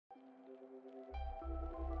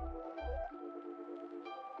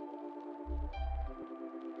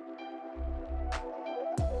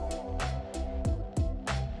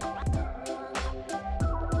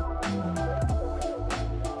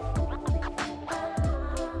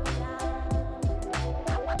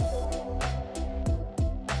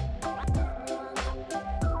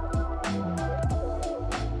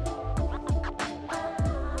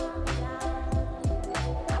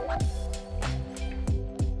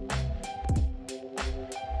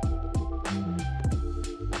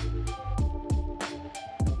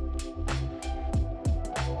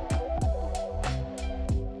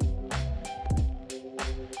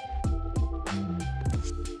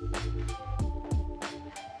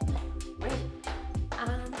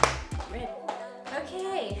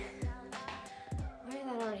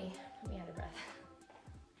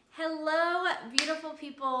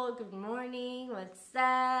what's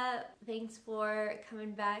up? Thanks for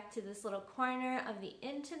coming back to this little corner of the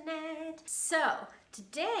internet. So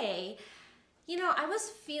today, you know, I was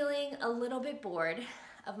feeling a little bit bored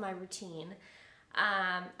of my routine.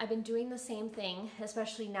 I've been doing the same thing,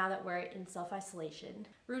 especially now that we're in self-isolation.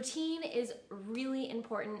 Routine is really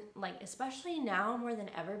important, like especially now more than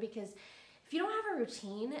ever, because if you don't have a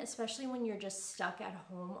routine, especially when you're just stuck at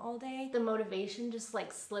home all day, the motivation just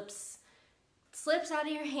like slips out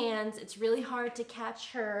of your hands. It's really hard to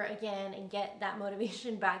catch her again and get that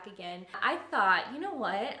motivation back again. I thought, you know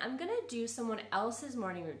what? I'm gonna do someone else's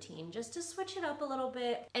morning routine just to switch it up a little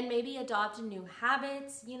bit and maybe adopt new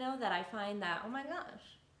habits, you know, that I find that, oh my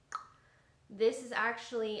gosh, this is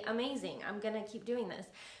actually amazing. I'm gonna keep doing this.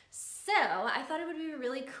 So I thought it would be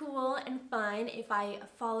really cool and fun if I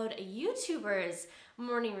followed a YouTuber's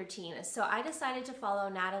morning routine. So I decided to follow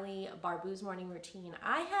Natalie Barbu's morning routine.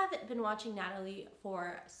 I have been watching Natalie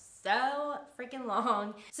for so freaking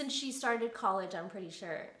long, since she started college, I'm pretty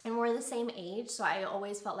sure. And we're the same age, so I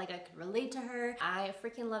always felt like I could relate to her. I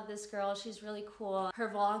freaking love this girl. She's really cool. Her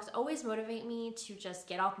vlogs always motivate me to just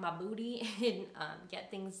get off my booty and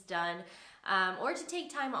get things done. Or to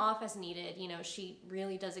take time off as needed. You know, she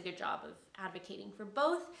really does a good job of advocating for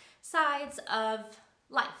both sides of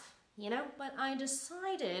life, you know? But I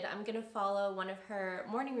decided I'm gonna follow one of her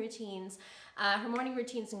morning routines,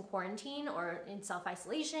 in quarantine or in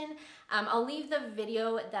self-isolation. I'll leave the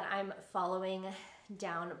video that I'm following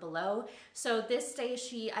down below. So this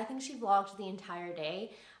day, I think she vlogged the entire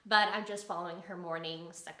day, but I'm just following her morning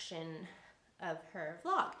section of her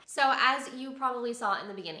vlog. So as you probably saw in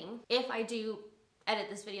the beginning, if I do edit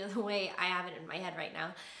this video the way I have it in my head right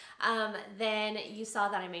now, then you saw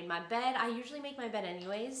that I made my bed. I usually make my bed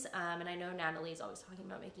anyways, and I know Natalie's always talking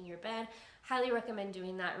about making your bed. Highly recommend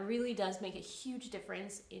doing that. It really does make a huge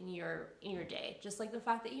difference in your day. Just like the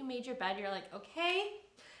fact that you made your bed, you're like, okay,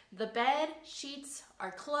 the bed sheets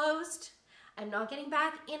are closed. I'm not getting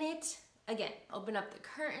back in it. Again, open up the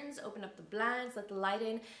curtains, open up the blinds, let the light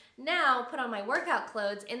in. Now put on my workout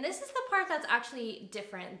clothes, and this is the part that's actually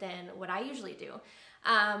different than what I usually do.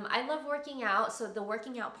 I love working out, so the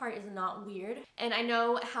working out part is not weird. And I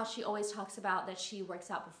know how she always talks about that she works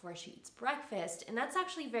out before she eats breakfast, and that's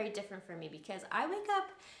actually very different for me because I wake up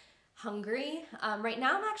hungry. Right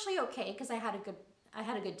now I'm actually okay because I had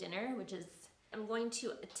a good dinner, which is I'm going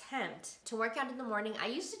to attempt to work out in the morning. I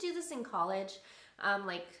used to do this in college.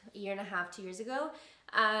 Like a year and a half, 2 years ago.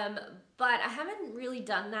 But I haven't really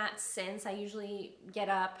done that since. I usually get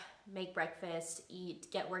up, make breakfast, eat,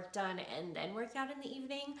 get work done, and then work out in the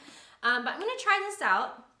evening. But I'm gonna try this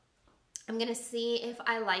out. I'm gonna see if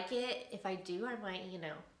I like it. If I do, I might, you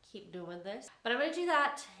know, keep doing this. But I'm gonna do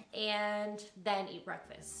that and then eat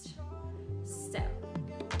breakfast. So,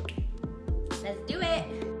 let's do it.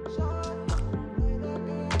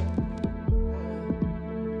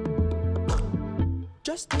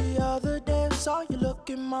 Just the other day, saw you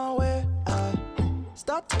looking my way. I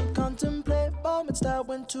start to contemplate moments that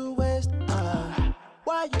went to waste.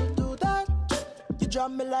 Why you do that? You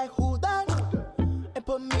drop me like who that? And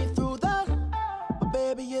put me through that. But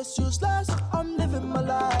baby, it's useless. I'm living my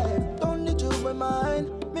life. Don't need you in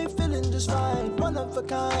mind. Me feeling just fine. One of a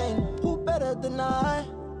kind. Who better than I?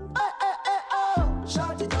 Oh.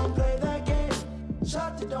 Shawty, don't play that game.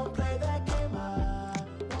 Shawty, don't play that game.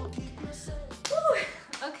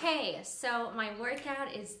 Okay, so my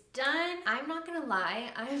workout is done. I'm not gonna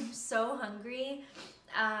lie, I'm so hungry,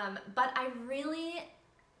 but I really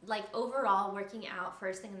like overall working out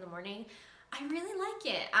first thing in the morning. I really like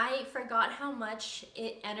it. I forgot how much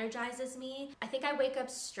it energizes me. I think I wake up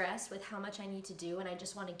stressed with how much I need to do and I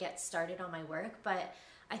just want to get started on my work, but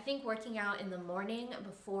I think working out in the morning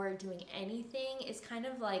before doing anything is kind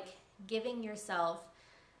of like giving yourself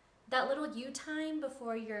that little you time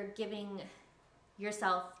before you're giving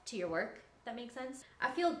yourself to your work, if that makes sense.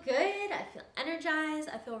 I feel good, I feel energized,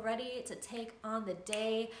 I feel ready to take on the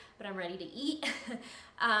day, but I'm ready to eat.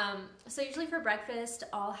 So usually for breakfast,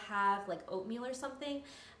 I'll have like oatmeal or something.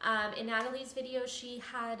 In Natalie's video, she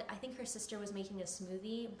had, I think her sister was making a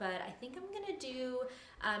smoothie, but I think I'm gonna do,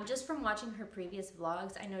 just from watching her previous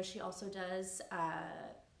vlogs, I know she also does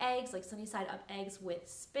eggs, like sunny side up eggs with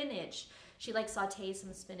spinach. She like sautés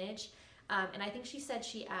some spinach. And I think she said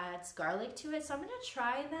she adds garlic to it, so I'm gonna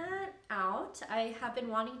try that out. I have been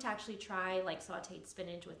wanting to actually try like sauteed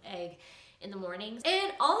spinach with egg in the mornings.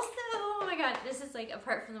 And also, oh my god, this is like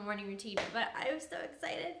apart from the morning routine, but I'm so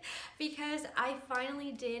excited because I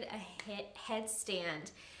finally did a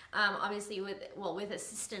headstand. Obviously with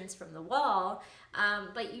assistance from the wall,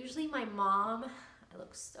 but usually my mom I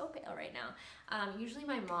look so pale right now. Usually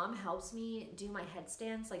my mom helps me do my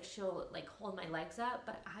headstands, like she'll like hold my legs up,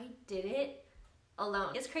 but I did it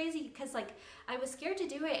alone. It's crazy because like I was scared to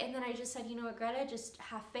do it, and then I just said, you know what, Greta, just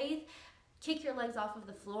have faith, kick your legs off of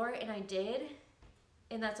the floor, and I did,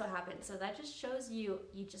 and that's what happened. So that just shows you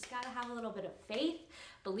just gotta have a little bit of faith,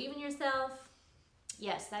 believe in yourself.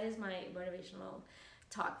 Yes, that is my motivational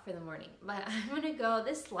talk for the morning. But I'm gonna go,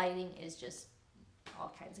 this lighting is just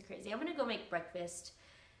all kinds of crazy. I'm gonna go make breakfast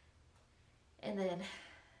and then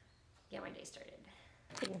get my day started.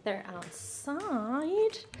 I think they're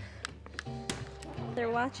outside.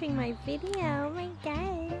 They're watching my video. Oh my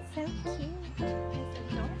god, so cute.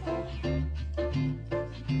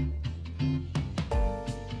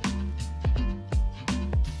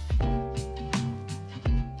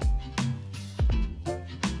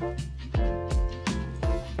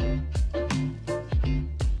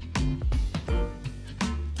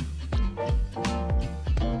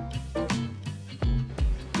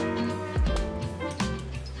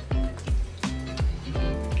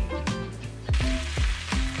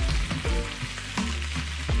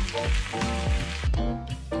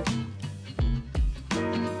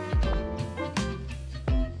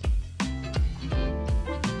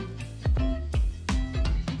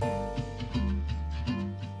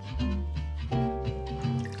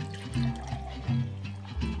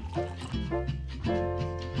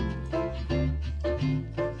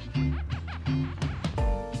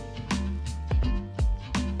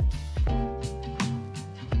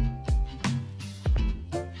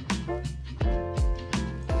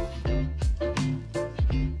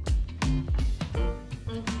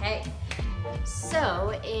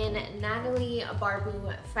 So in Natalie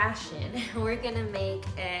Barbu fashion, we're gonna make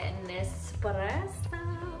an espresso.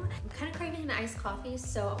 I'm kind of craving an iced coffee,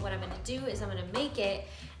 so what I'm gonna do is I'm gonna make it,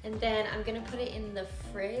 and then I'm gonna put it in the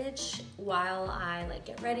fridge while I like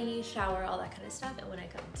get ready, shower, all that kind of stuff. And when I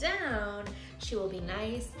come down, she will be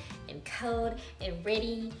nice and cold and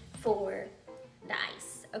ready for the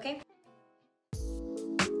ice, okay?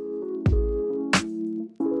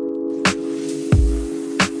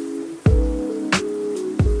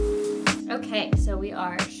 Okay, so we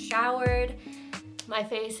are showered. My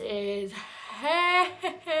face is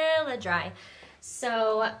hella dry.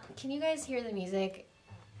 So can you guys hear the music?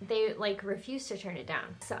 They like refuse to turn it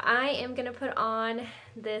down. So I am gonna put on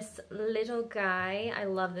this little guy. I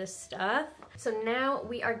love this stuff. So now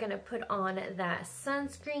we are gonna put on that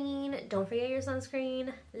sunscreen. Don't forget your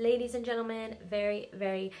sunscreen, ladies and gentlemen. Very,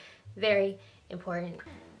 very, very important.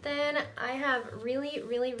 Then I have really,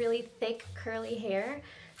 really, really thick curly hair.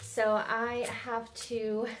 So I have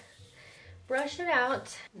to brush it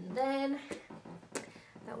out. Then,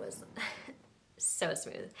 that was so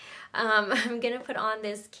smooth. I'm gonna put on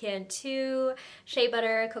this Cantu shea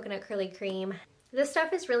butter coconut curly cream. This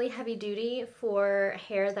stuff is really heavy duty for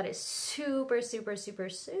hair that is super, super, super,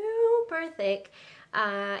 super thick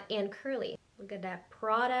and curly. Look at that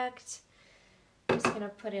product. I'm just gonna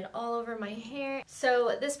put it all over my hair.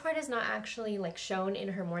 So this part is not actually like shown in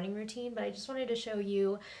her morning routine, but I just wanted to show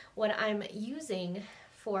you what I'm using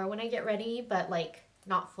for when I get ready, but like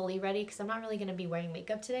not fully ready because I'm not really gonna be wearing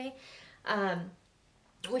makeup today.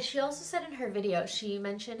 Which she also said in her video, she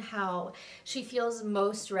mentioned how she feels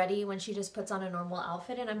most ready when she just puts on a normal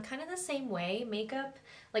outfit, and I'm kind of the same way. Makeup,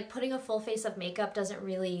 like putting a full face of makeup doesn't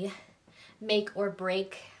really make or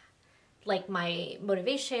break like my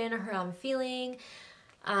motivation or how I'm feeling,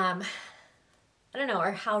 I don't know,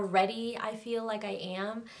 or how ready I feel like I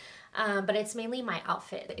am, but it's mainly my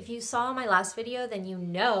outfit. If you saw my last video, then you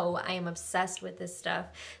know I am obsessed with this stuff.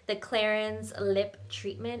 The Clarins Lip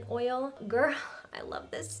Treatment Oil. Girl, I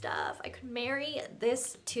love this stuff. I could marry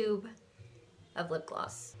this tube of lip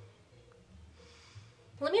gloss.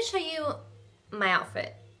 Let me show you my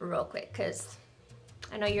outfit real quick, because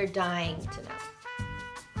I know you're dying to know.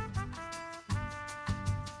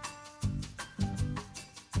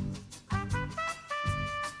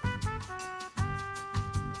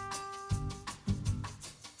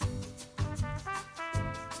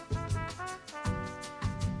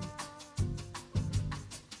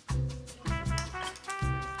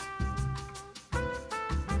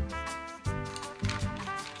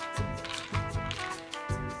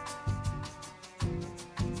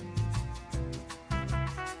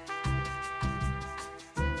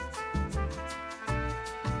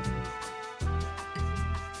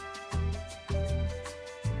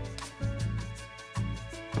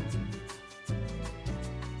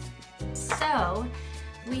 So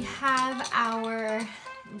we have our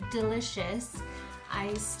delicious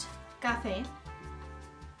iced cafe.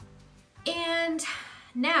 And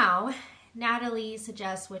now Natalie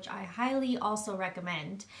suggests, which I highly also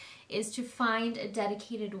recommend, is to find a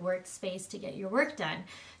dedicated workspace to get your work done.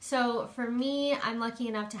 So for me, I'm lucky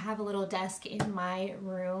enough to have a little desk in my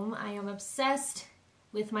room. I am obsessed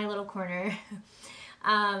with my little corner.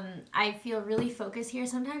 I feel really focused here.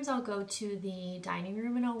 Sometimes I'll go to the dining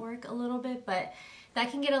room and I'll work a little bit, but that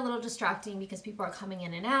can get a little distracting because people are coming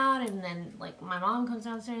in and out, and then like my mom comes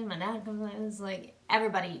downstairs, my dad comes downstairs, it's like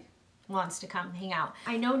everybody wants to come hang out.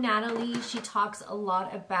 I know Natalie, she talks a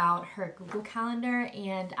lot about her Google Calendar,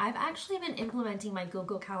 and I've actually been implementing my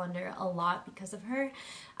Google Calendar a lot because of her.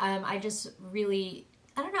 I just really,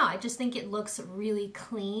 I don't know, I just think it looks really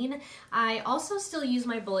clean. I also still use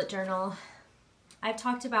my bullet journal. I've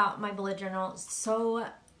talked about my bullet journal so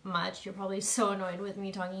much. You're probably so annoyed with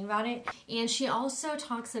me talking about it. And she also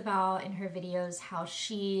talks about in her videos how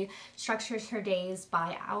she structures her days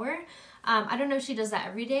by hour. I don't know if she does that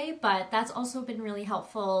every day, but that's also been really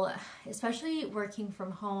helpful, especially working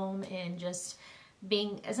from home and just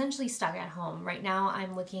being essentially stuck at home. Right now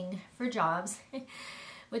I'm looking for jobs,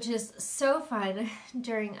 which is so fun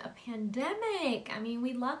during a pandemic. I mean,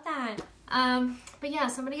 we love that. But yeah,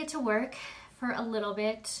 so I'm gonna get to work for a little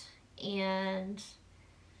bit, and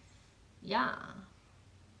yeah,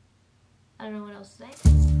 I don't know what else to say.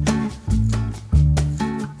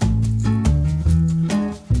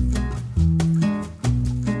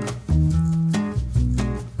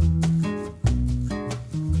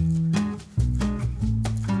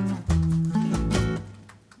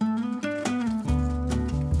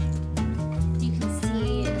 You can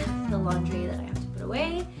see the laundry that I have to put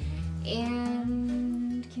away,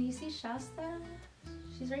 and can you see Shasta?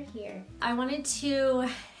 She's right here. I wanted to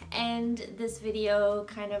end this video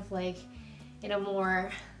kind of like in a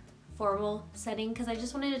more formal setting because I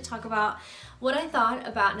just wanted to talk about what I thought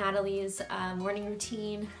about Natalie's morning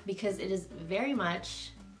routine, because it is very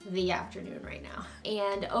much the afternoon right now.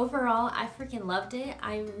 And overall, I freaking loved it.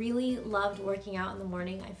 I really loved working out in the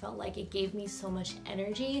morning. I felt like it gave me so much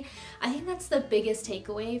energy. I think that's the biggest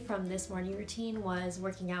takeaway from this morning routine, was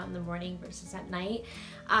working out in the morning versus at night.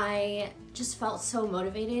 I just felt so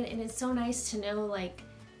motivated, and it's so nice to know like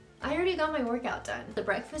I already got my workout done. The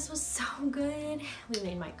breakfast was so good. We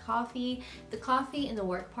made my coffee. The coffee in the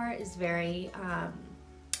work part is very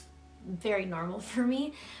normal for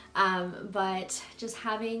me, but just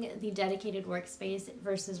having the dedicated workspace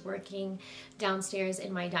versus working downstairs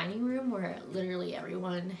in my dining room where literally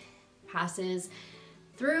everyone passes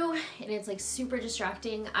through and it's like super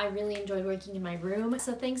distracting. I really enjoyed working in my room.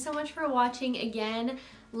 So thanks so much for watching. Again,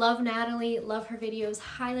 love Natalie, love her videos,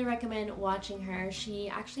 highly recommend watching her. She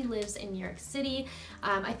actually lives in New York City.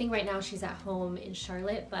 I think right now she's at home in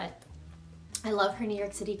Charlotte, but I love her New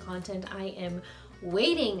York City content. I am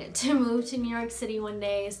waiting to move to New York City one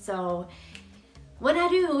day, so when I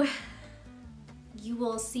do, you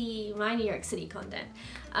will see my New York City content.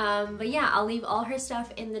 But yeah, I'll leave all her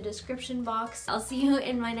stuff in the description box. I'll see you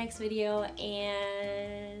in my next video,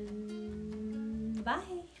 and bye.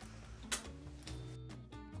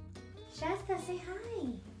 Shasta, say hi.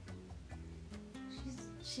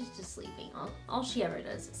 She's just sleeping. All she ever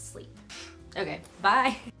does is sleep. Okay,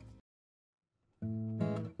 bye.